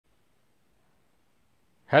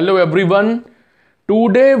Hello everyone.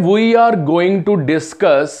 Today we are going to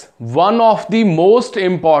discuss one of the most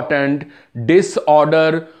important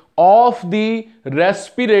disorder of the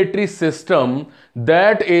respiratory system,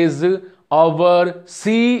 that is our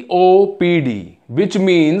COPD, which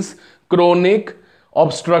means chronic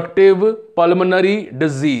obstructive pulmonary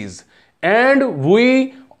disease. And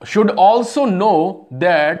we should also know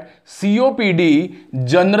that COPD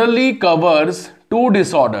generally covers two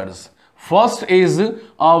disorders. First is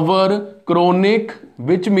our chronic,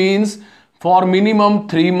 which means for minimum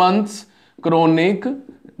 3 months, chronic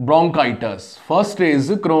bronchitis. First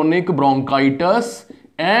is chronic bronchitis,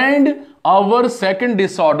 and our second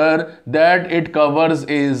disorder that it covers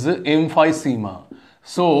is emphysema.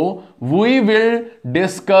 So we will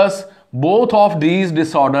discuss both of these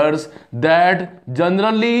disorders that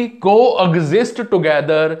generally coexist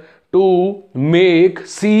together to make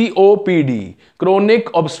COPD, chronic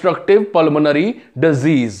obstructive pulmonary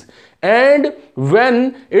disease. And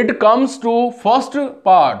when it comes to first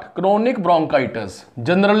part, chronic bronchitis,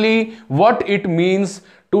 generally what it means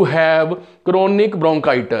to have chronic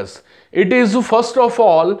bronchitis. It is first of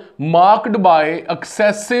all marked by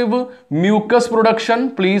excessive mucus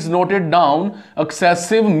production. Please note it down.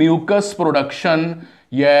 Excessive mucus production,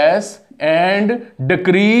 yes, and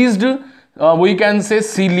decreased we can say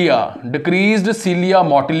cilia, decreased cilia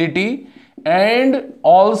motility, and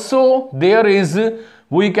also there is,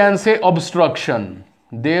 we can say, obstruction.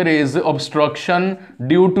 There is obstruction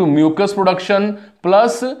due to mucus production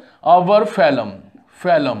plus our phlegm.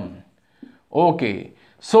 Okay,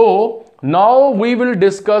 so now we will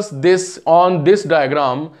discuss this on this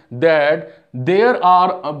diagram, that there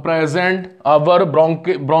are present our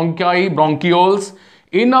bronchioles.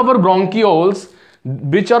 In our bronchioles,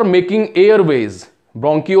 which are making airways,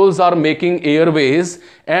 bronchioles are making airways,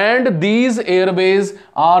 and these airways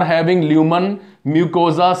are having lumen,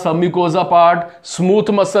 mucosa, submucosa part, smooth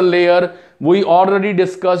muscle layer. We already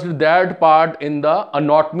discussed that part in the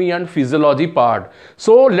anatomy and physiology part.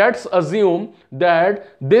 So let's assume that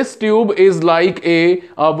this tube is like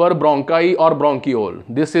our bronchi or bronchiole.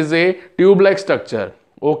 This is a tube-like structure,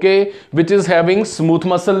 okay, which is having smooth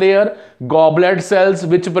muscle layer, goblet cells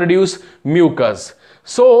which produce mucus.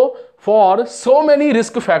 So for so many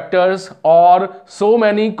risk factors or so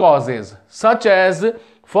many causes, such as,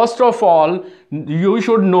 first of all, you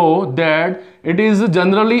should know that it is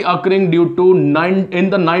generally occurring due to in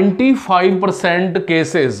the 95%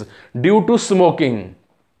 cases due to smoking.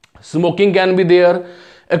 Smoking can be there,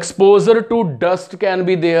 exposure to dust can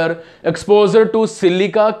be there, exposure to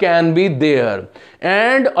silica can be there,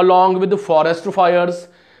 and along with the forest fires,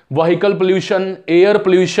 vehicle pollution, air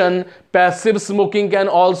pollution, passive smoking can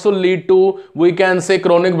also lead to, we can say,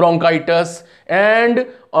 chronic bronchitis. And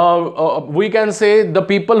we can say the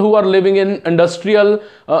people who are living in industrial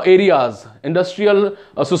areas, industrial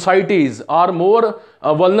societies are more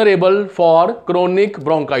vulnerable for chronic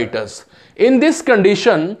bronchitis. In this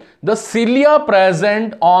condition, the cilia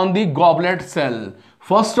present on the goblet cell,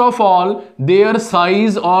 first of all, their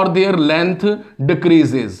size or their length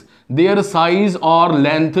decreases. Their size or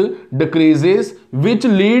length decreases, which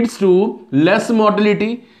leads to less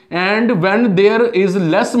motility. And when there is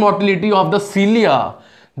less motility of the cilia,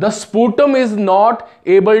 the sputum is not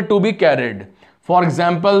able to be carried. For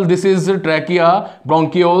example, this is trachea,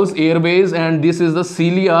 bronchioles, airways, and this is the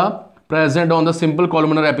cilia present on the simple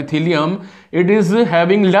columnar epithelium. It is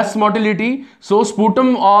having less motility, so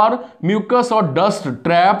sputum or mucus or dust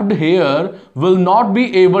trapped here will not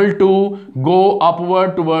be able to go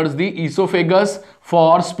upward towards the esophagus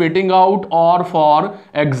for spitting out or for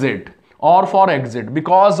exit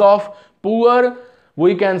because of poor,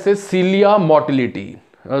 we can say, cilia motility.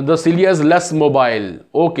 The cilia is less mobile.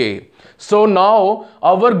 Okay, so now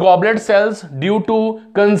our goblet cells, due to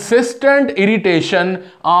consistent irritation,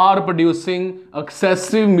 are producing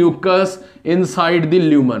excessive mucus inside the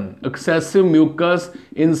lumen. Excessive mucus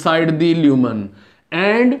inside the lumen.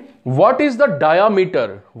 And what is the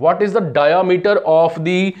diameter? What is the diameter of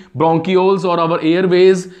the bronchioles or our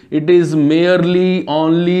airways? It is merely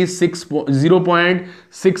only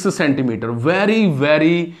 0.6 centimeter.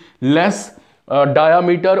 Very less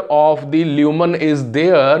diameter of the lumen is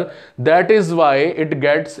there. That is why it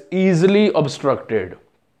gets easily obstructed.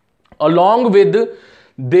 Along with,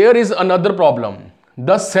 there is another problem.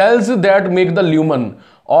 The cells that make the lumen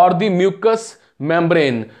or the mucous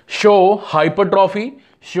membrane show hypertrophy.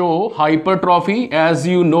 As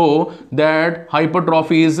you know that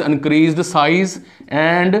hypertrophy is increased size,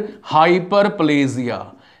 and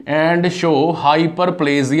hyperplasia, and show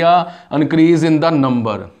hyperplasia, increase in the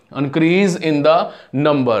number. increase in the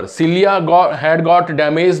number. Cilia had got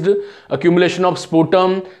damaged, accumulation of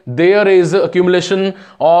sputum, there is accumulation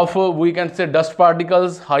of we can say dust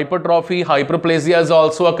particles, hypertrophy, hyperplasia is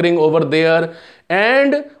also occurring over there.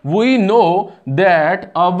 And we know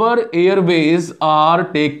that our airways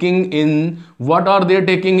are taking in, what are they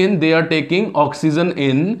taking in? They are taking oxygen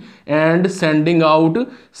in and sending out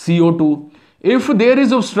CO2. If there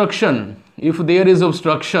is obstruction,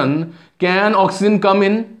 can oxygen come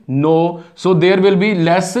in? No. So there will be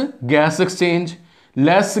less gas exchange.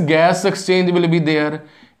 Less gas exchange will be there.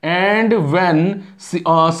 And when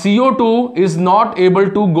CO2 is not able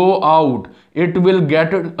to go out, it will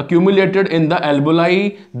get accumulated in the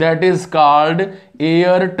alveoli. That is called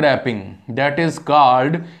air trapping. That is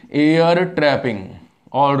called air trapping.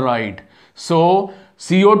 All right. So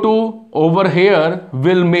CO2 over here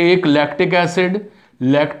will make lactic acid,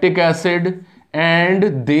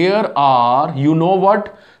 and there are, you know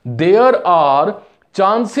what? There are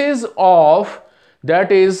chances of,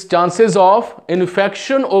 that is chances of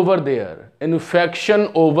infection over there.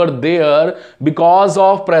 Because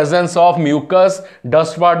of presence of mucus,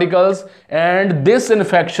 dust particles, and this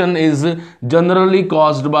infection is generally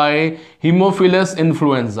caused by Haemophilus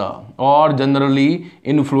influenza, or generally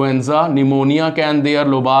influenza. Pneumonia can there,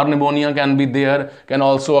 lobar pneumonia can be there, can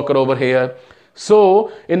also occur over here.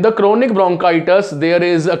 So in the chronic bronchitis, there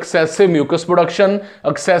is excessive mucus production,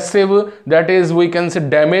 excessive, that is we can say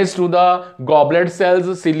damage to the goblet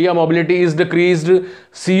cells, cilia mobility is decreased,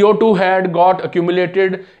 CO2 had got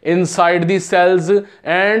accumulated inside the cells,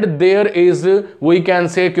 and there is, we can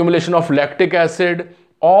say, accumulation of lactic acid.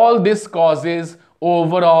 All this causes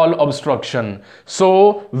overall obstruction.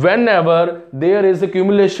 So whenever there is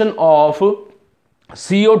accumulation of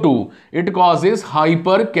CO2, it causes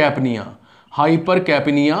hypercapnia.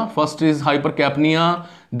 First is hypercapnia,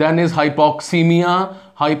 then is hypoxemia.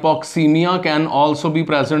 Hypoxemia can also be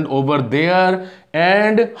present over there,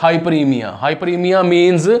 and hyperemia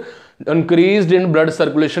means increased in blood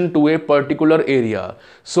circulation to a particular area.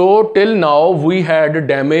 So till now we had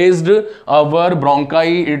damaged our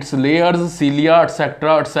bronchi, its layers, cilia,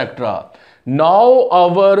 etc. Now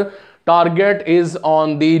our target is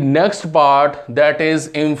on the next part, that is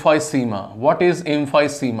emphysema. What is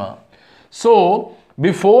emphysema? So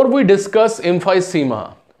before we discuss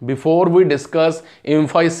emphysema,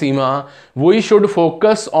 we should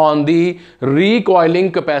focus on the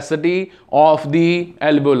recoiling capacity of the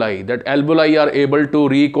alveoli. That alveoli are able to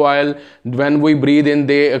recoil. When we breathe in,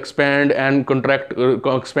 they expand and contract,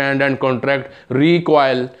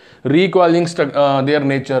 recoiling their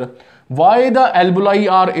nature. Why the alveoli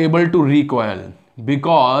are able to recoil?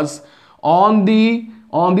 Because on the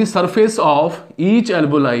surface of each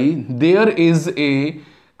alveoli there is a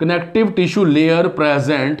connective tissue layer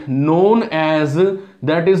present, known as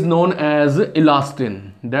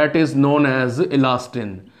elastin.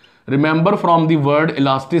 Remember from the word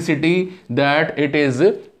elasticity that it is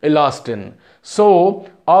elastin. So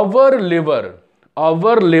our liver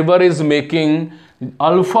is making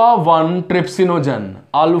alpha-1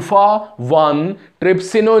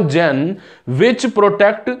 trypsinogen, which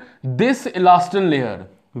protect this elastin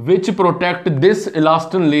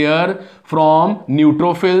layer, from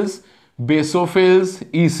neutrophils, basophils,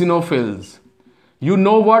 eosinophils. You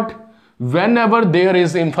know what? Whenever there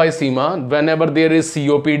is emphysema, whenever there is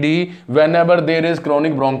COPD, whenever there is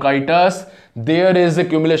chronic bronchitis, there is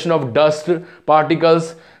accumulation of dust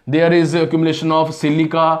particles, there is accumulation of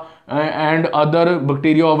silica and other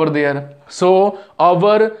bacteria over there. So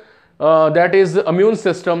our that is immune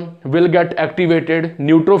system will get activated,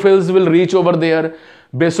 neutrophils will reach over there,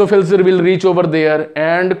 basophils will reach over there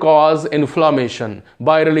and cause inflammation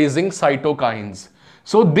by releasing cytokines.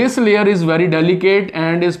 So this layer is very delicate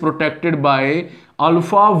and is protected by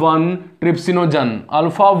alpha-1 trypsinogen.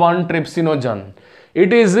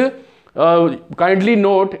 It is kindly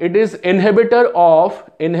note, it is inhibitor of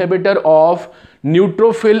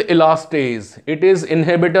neutrophil elastase. It is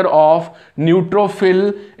inhibitor of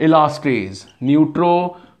neutrophil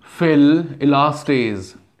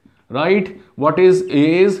elastase. Right? What is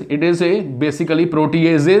ACE? It is a basically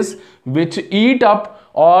proteases which eat up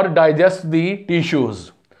or digest the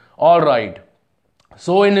tissues. All right.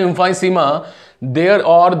 So in emphysema, there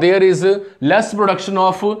is less production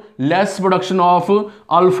of alpha-1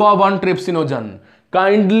 trypsinogen.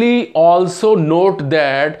 Kindly also note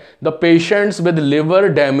that the patients with liver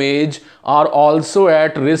damage are also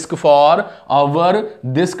at risk for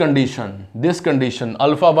this condition,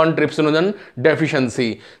 alpha-1 trypsinogen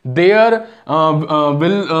deficiency. There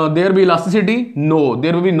will there be elasticity? No,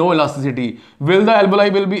 there will be no elasticity. Will the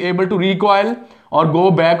alveoli will be able to recoil? or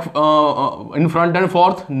go back in front and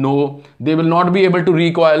forth? No, they will not be able to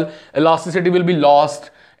recoil. Elasticity will be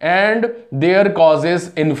lost, and there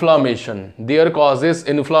causes inflammation. There causes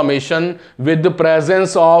inflammation with the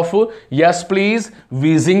presence of, yes please,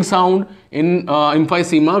 wheezing sound. In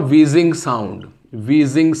emphysema, wheezing sound,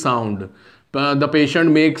 wheezing sound. The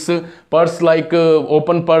patient makes purse like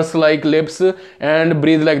open purse like lips and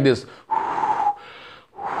breathe like this,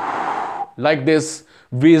 like this.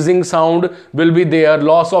 Wheezing sound will be there,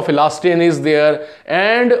 loss of elastin is there,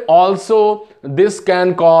 and also this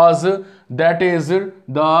can cause, that is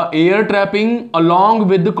the air trapping along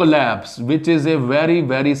with the collapse, which is a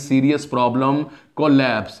very serious problem.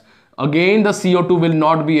 Collapse, again the CO2 will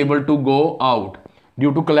not be able to go out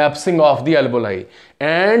due to collapsing of the alveoli,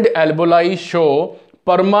 and alveoli show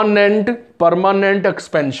permanent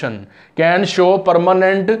expansion, can show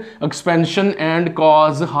permanent expansion and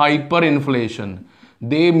cause hyperinflation.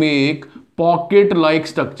 They make pocket-like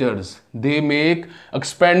structures. They make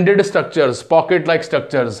expanded structures, pocket-like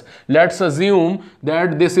structures. Let's assume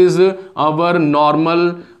that this is our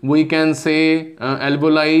normal, we can say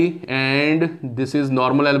alveoli, and this is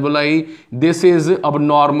normal alveoli. This is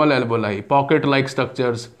abnormal alveoli, pocket-like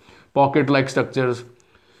structures, pocket-like structures.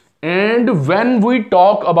 And when we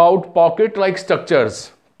talk about pocket-like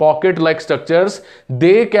structures,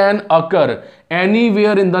 they can occur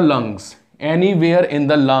anywhere in the lungs, anywhere in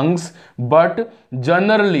the lungs, but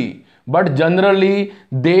generally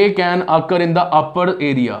they can occur in the upper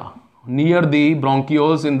area, near the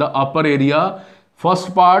bronchioles, in the upper area.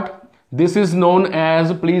 First part, this is known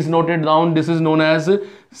as, please note it down, this is known as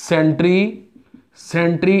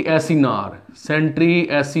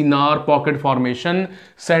centri-acinar pocket formation.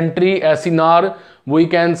 Centri-acinar, we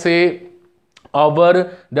can say our,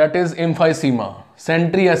 that is emphysema,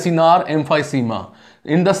 centri-acinar emphysema.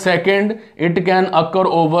 In the second, it can occur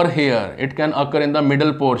over here, it can occur in the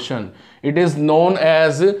middle portion. It is known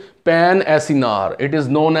as pan-acinar. It is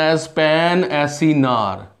known as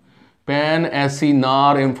pan-acinar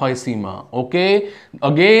emphysema. Okay,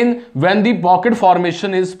 again, when the pocket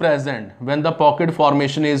formation is present,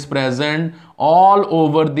 all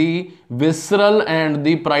over the visceral and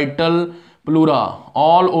the parietal pleura,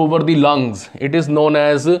 all over the lungs, it is known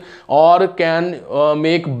as, or can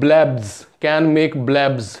make blebs,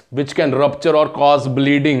 which can rupture or cause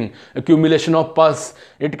bleeding, accumulation of pus.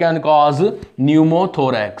 It can cause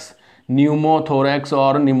pneumothorax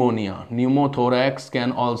or pneumonia. Pneumothorax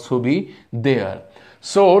can also be there.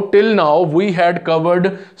 So till now we had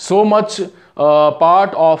covered so much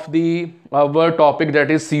part of our topic, that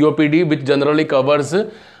is COPD, which generally covers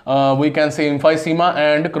we can say emphysema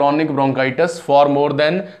and chronic bronchitis for more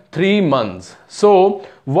than 3 months. So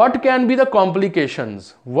what can be the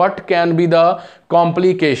complications?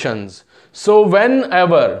 So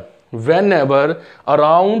whenever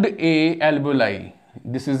around a alveoli,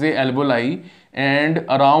 this is a alveoli, and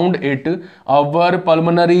around it our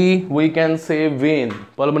pulmonary, we can say vein,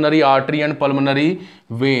 pulmonary artery and pulmonary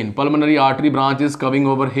vein, pulmonary artery branch is coming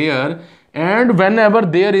over here, and whenever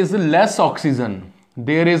there is less oxygen,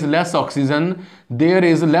 there is less perfusion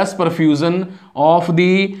of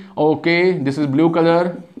the, okay, this is blue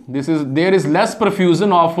color, there is less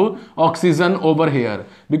perfusion of oxygen over here,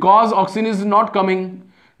 because oxygen is not coming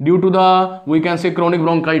due to the, we can say, chronic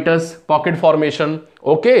bronchitis pocket formation.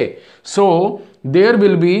 Okay, so there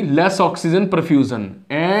will be less oxygen perfusion,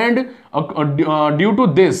 and due to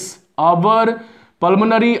this our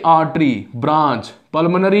pulmonary artery branch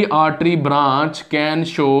can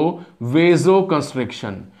show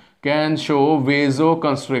vasoconstriction,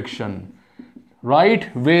 right?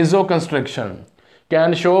 Vasoconstriction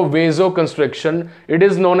can show vasoconstriction. It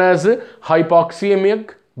is known as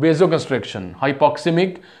hypoxemic vasoconstriction.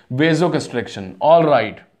 All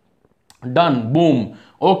right, done, boom.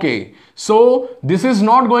 Okay, so this is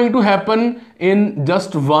not going to happen in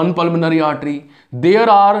just one pulmonary artery. There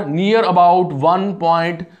are near about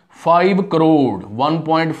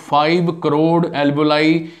 1.5 crore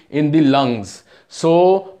alveoli in the lungs.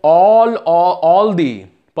 So all the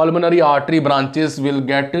pulmonary artery branches will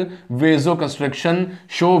get vasoconstriction,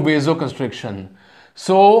 show vasoconstriction.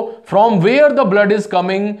 So from where the blood is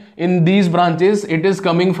coming in these branches? It is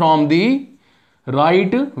coming from the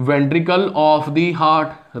right ventricle of the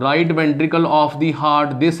heart,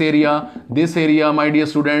 this area, my dear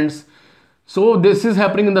students. So this is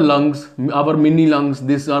happening in the lungs, our mini lungs,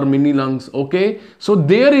 these are mini lungs. Okay, so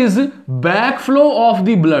there is backflow of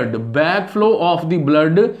the blood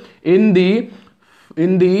in the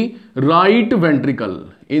right ventricle,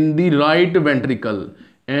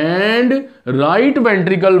 and right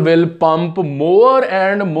ventricle will pump more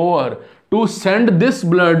and more to send this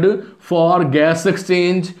blood for gas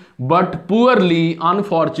exchange, but poorly,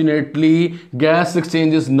 unfortunately, gas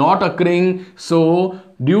exchange is not occurring. So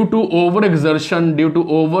due to overexertion, due to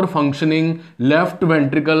over functioning, left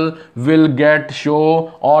ventricle will right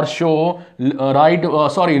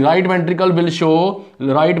ventricle will show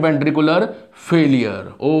right ventricular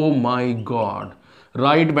failure. Oh my God,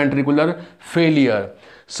 right ventricular failure.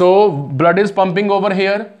 So blood is pumping over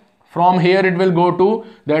here. From here it will go to,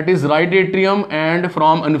 that is right atrium, and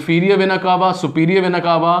from inferior vena cava, superior vena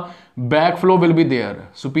cava, backflow will be there.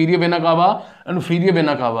 Superior vena cava, inferior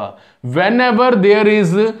vena cava. Whenever there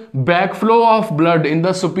is backflow of blood in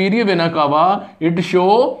the superior vena cava, it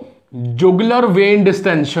show jugular vein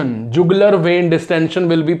distension. Jugular vein distension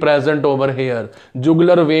will be present over here.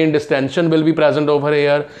 Jugular vein distension will be present over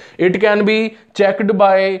here. It can be checked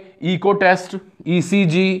by echo test,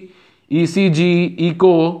 ECG,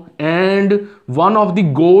 echo, and one of the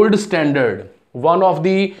gold standard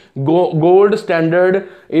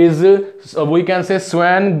is we can say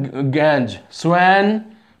Swan-Ganz.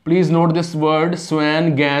 Please note this word,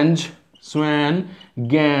 Swan-Ganz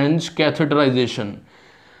catheterization.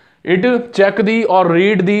 It check the or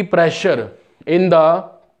read the pressure in the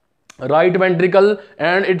right ventricle,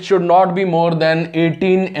 and it should not be more than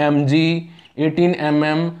 18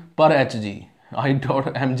 mm per Hg. I thought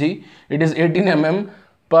mg, it is 18 mm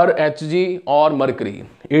per Hg or mercury,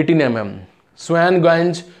 18 mm.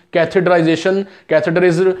 Swan-Ganz catheterization. Catheter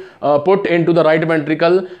is put into the right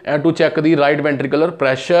ventricle and to check the right ventricular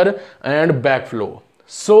pressure and backflow.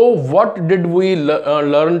 So what did we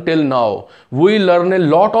learn till now? We learn a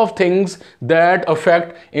lot of things that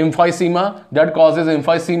affect emphysema, that causes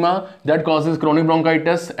chronic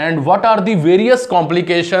bronchitis, and what are the various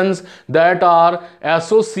complications that are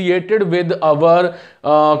associated with our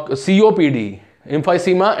COPD,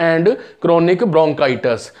 emphysema and chronic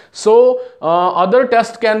bronchitis. So other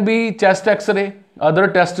tests can be chest x-ray,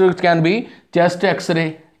 chest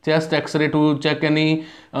x-ray to check any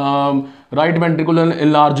right ventricular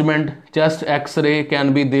enlargement. Chest x-ray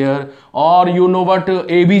can be there, or you know what,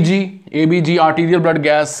 ABG, arterial blood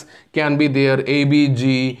gas can be there,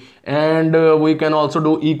 ABG, and we can also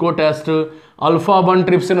do echo test, alpha-1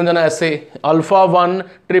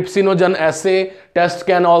 trypsinogen assay test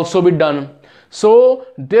can also be done. So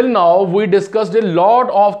till now we discussed a lot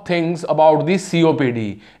of things about the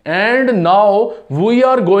COPD, and now we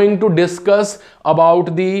are going to discuss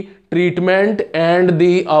about the treatment and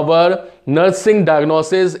our nursing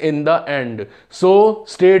diagnosis in the end. So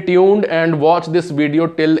stay tuned and watch this video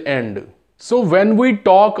till end. So when we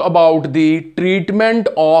talk about the treatment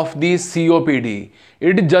of the COPD,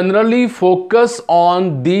 it generally focus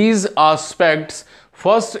on these aspects.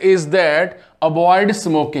 First is that avoid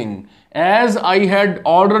smoking. As I had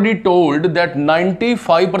already told that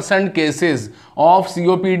 95% cases of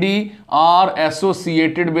COPD are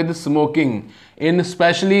associated with smoking.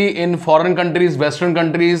 Especially in foreign countries, Western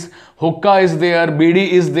countries, hookah is there, BD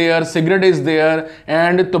is there, cigarette is there,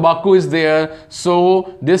 and tobacco is there.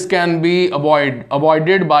 So this can be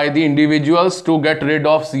avoided by the individuals to get rid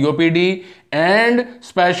of COPD. And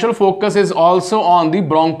special focus is also on the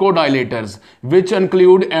bronchodilators, which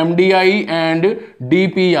include MDI and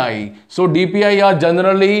DPI. So DPI are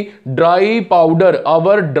generally dry powder,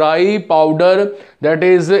 that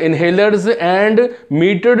is inhalers and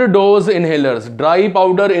metered dose inhalers, dry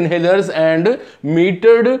powder inhalers and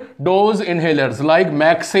metered dose inhalers like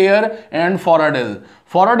Maxair and Foradil.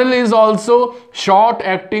 Foradil is also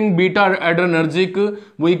short-acting beta-adrenergic,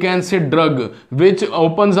 we can say, drug, which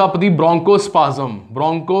opens up the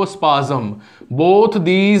bronchospasm. Both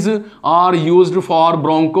these are used for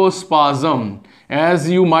bronchospasm. As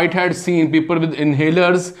you might have seen, people with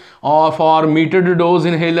inhalers or for metered dose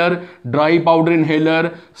inhaler, dry powder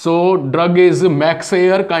inhaler. So drug is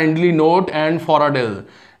Maxair, kindly note, and Foradil.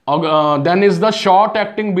 Then is the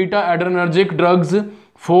short-acting beta-adrenergic drugs.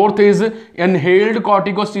 Fourth is inhaled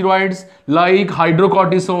corticosteroids like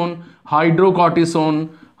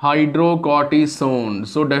hydrocortisone.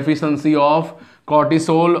 So deficiency of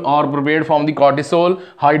cortisol or prepared from the cortisol,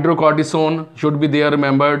 hydrocortisone should be there,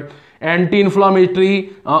 remembered.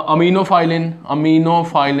 Anti-inflammatory,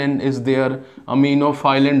 aminophylline is there.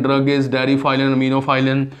 Aminophylline drug is darifylline,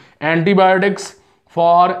 aminophylline. Antibiotics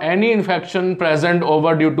for any infection present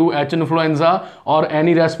over due to H influenza or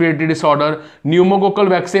any respiratory disorder. Pneumococcal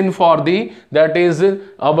vaccine for that is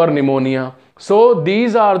our pneumonia. So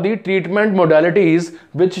these are the treatment modalities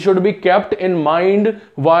which should be kept in mind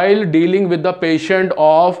while dealing with the patient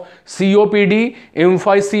of COPD,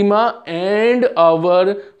 emphysema and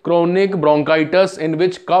our chronic bronchitis in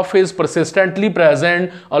which cough is persistently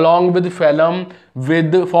present along with phlegm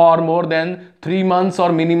for more than 3 months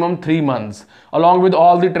or minimum 3 months, along with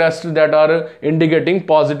all the tests that are indicating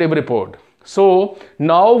positive report. So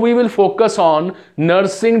now we will focus on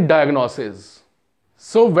nursing diagnosis.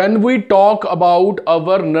 So when we talk about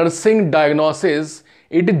our nursing diagnosis,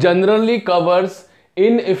 it generally covers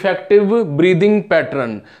ineffective breathing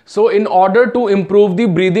pattern. So in order to improve the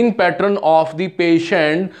breathing pattern of the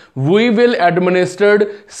patient, we will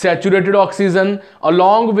administer saturated oxygen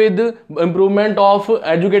along with improvement of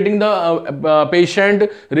educating the patient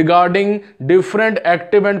regarding different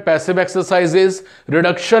active and passive exercises,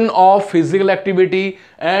 reduction of physical activity,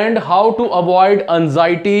 and how to avoid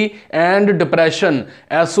anxiety and depression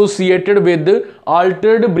associated with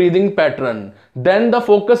altered breathing pattern. Then the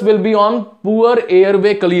focus will be on poor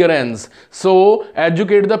airway clearance. So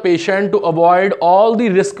educate the patient to avoid all the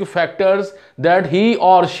risk factors that he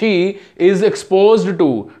or she is exposed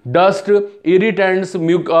to: dust, irritants,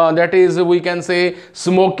 that is, we can say,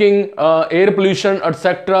 smoking, air pollution,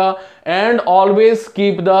 etc. And always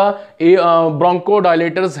keep the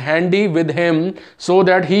bronchodilators handy with him so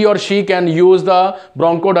that he or she can use the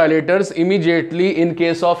bronchodilators immediately in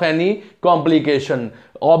case of any complication.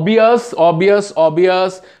 Obvious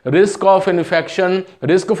risk of infection,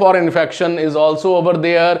 risk for infection is also over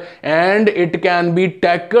there, and it can be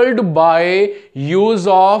tackled by use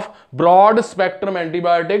of broad spectrum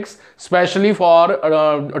antibiotics, especially for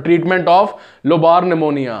treatment of lobar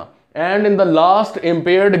pneumonia. And in the last,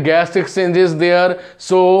 impaired gas exchange is there.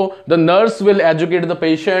 So the nurse will educate the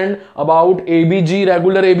patient about ABG,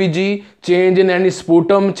 regular ABG, change in any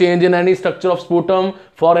sputum, change in any structure of sputum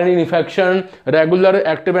for any infection, regular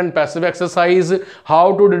active and passive exercise,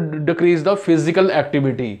 how to decrease the physical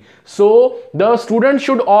activity. So the student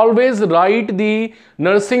should always write the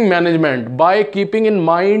nursing management by keeping in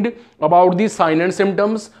mind about the sign and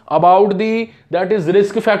symptoms, about the, that is,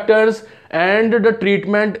 risk factors and the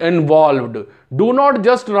treatment involved. Do not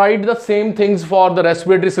just write the same things for the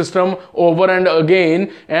respiratory system over and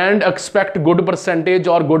again and expect good percentage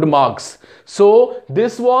or good marks. So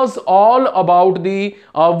this was all about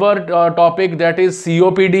our topic, that is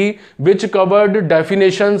COPD, which covered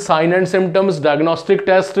definition, sign and symptoms, diagnostic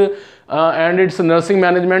test, and its nursing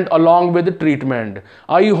management along with treatment.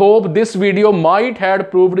 I hope this video might have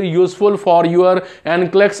proved useful for your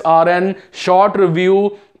Nclex Rn short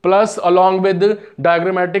review, plus along with the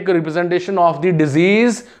diagrammatic representation of the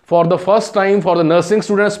disease for the first time for the nursing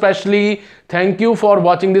student especially. Thank you for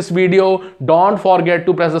watching this video. Don't forget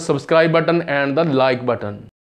to press the subscribe button and the like button.